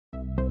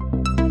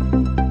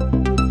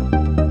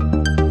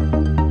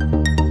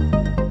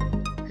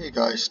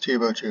guys,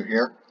 Tibo2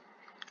 here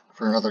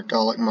for another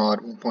Dalek mod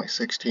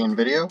 1.16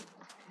 video.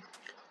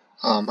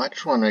 I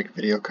just want to make a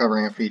video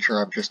covering a feature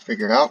I've just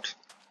figured out.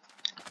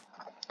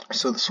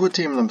 So the SWAT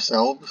team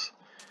themselves,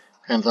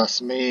 and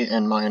thus me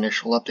in my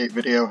initial update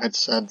video, had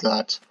said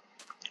that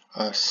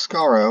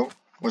Skaro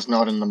was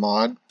not in the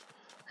mod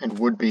and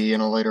would be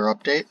in a later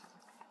update.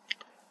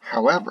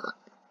 However,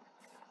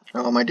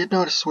 I did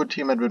notice SWAT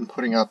team had been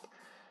putting up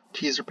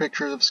teaser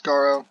pictures of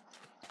Skaro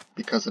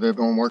because it had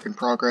been work in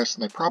progress,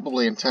 and they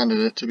probably intended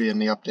it to be in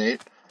the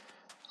update,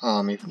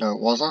 even though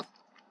it wasn't.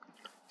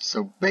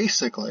 So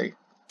basically,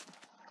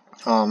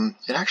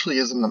 it actually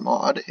is in the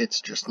mod, it's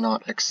just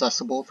not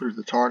accessible through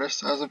the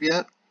TARDIS as of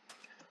yet,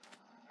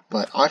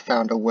 but I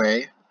found a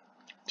way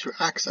to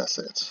access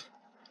it.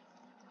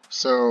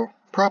 So,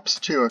 props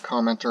to a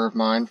commenter of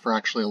mine for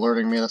actually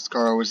alerting me that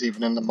Skaro was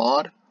even in the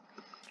mod.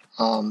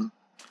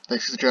 They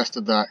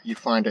suggested that you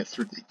find it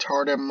through the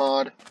TARDIM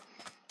mod,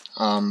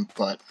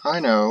 but I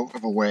know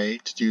of a way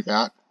to do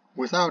that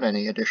without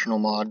any additional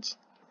mods.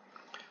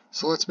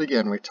 So let's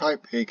begin. We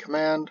type a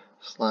command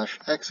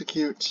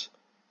 /execute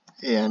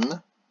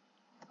in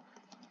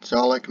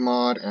Dalek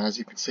mod, and as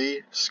you can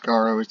see,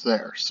 Skaro is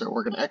there. So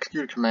we're going to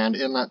execute a command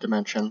in that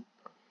dimension,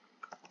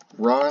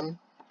 run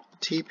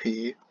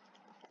tp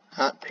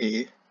at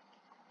p,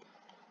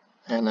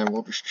 and then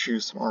we'll just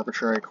choose some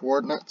arbitrary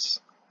coordinates.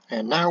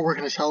 And now we're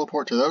going to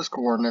teleport to those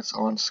coordinates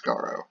on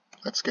Skaro.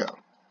 Let's go.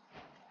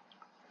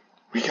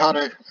 We got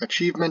an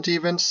achievement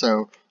even,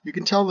 so you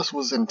can tell this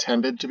was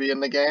intended to be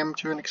in the game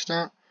to an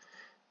extent.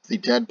 The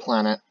dead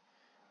planet.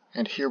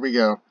 And here we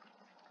go.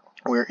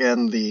 We're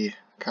in the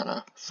kind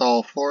of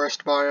Thal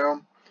forest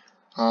biome.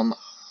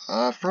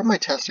 From my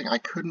testing, I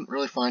couldn't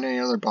really find any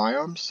other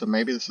biomes, so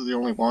maybe this is the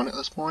only one at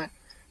this point.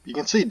 You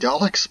can see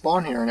Daleks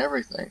spawn here and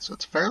everything, so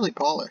it's fairly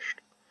polished.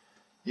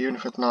 Even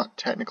if it's not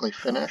technically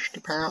finished,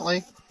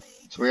 apparently.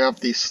 So we have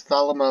these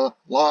Thalama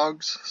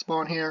logs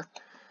spawn here,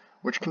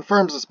 which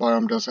confirms this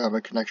biome does have a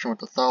connection with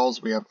the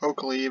Thals. We have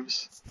oak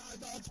leaves,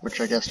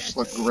 which I guess just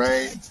look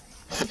gray.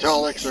 The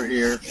Daleks are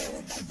here,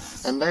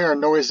 and they are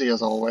noisy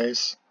as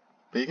always.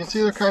 But you can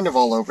see they're kind of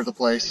all over the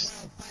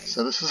place,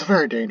 so this is a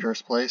very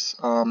dangerous place.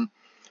 I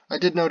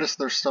did notice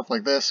there's stuff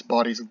like this,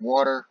 bodies of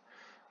water,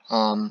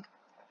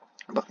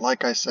 but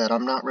like I said,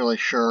 I'm not really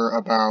sure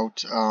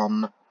about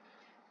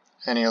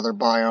any other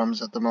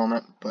biomes at the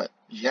moment. But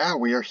yeah,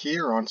 we are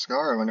here on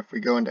Skaro, and if we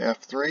go into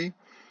F3,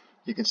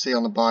 you can see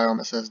on the biome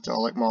it says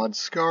Dalek mod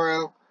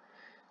Skaro,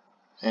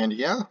 and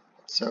yeah,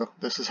 so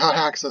this is how to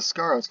access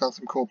Skaro. It's got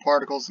some cool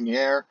particles in the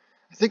air.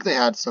 I think they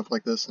had stuff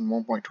like this in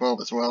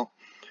 1.12 as well,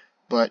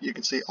 but you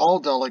can see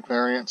all Dalek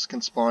variants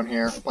can spawn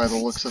here by the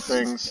looks of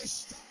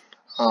things.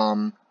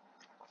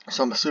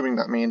 So I'm assuming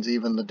that means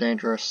even the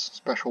dangerous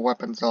special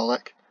weapons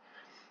Dalek.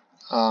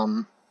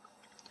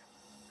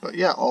 But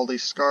yeah, all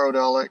these Skaro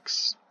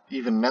Daleks,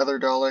 even Nether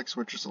Daleks,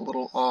 which is a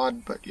little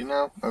odd, but you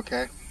know,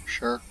 okay,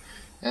 sure.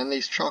 And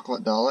these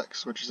chocolate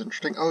Daleks, which is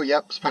interesting. Oh,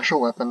 yep,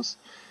 special weapons.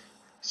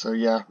 So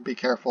yeah, be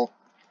careful.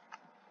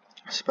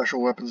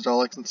 Special weapons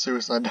Daleks and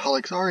suicide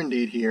Daleks are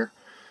indeed here.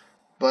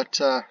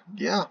 But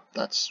yeah,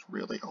 that's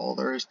really all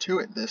there is to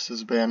it. This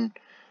has been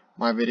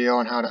my video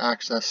on how to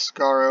access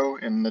Skaro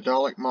in the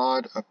Dalek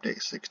mod,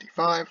 update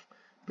 65,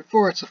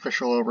 before its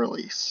official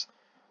release.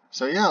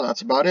 So yeah,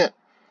 that's about it.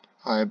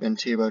 I have been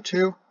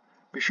Tibo2.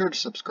 Be sure to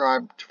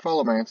subscribe, to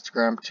follow my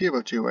Instagram,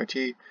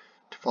 Tibo2YT,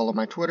 to follow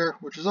my Twitter,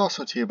 which is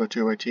also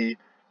Tibo2YT, to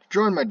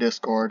join my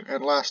Discord,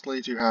 and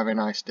lastly, to have a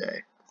nice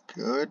day.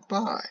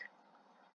 Goodbye.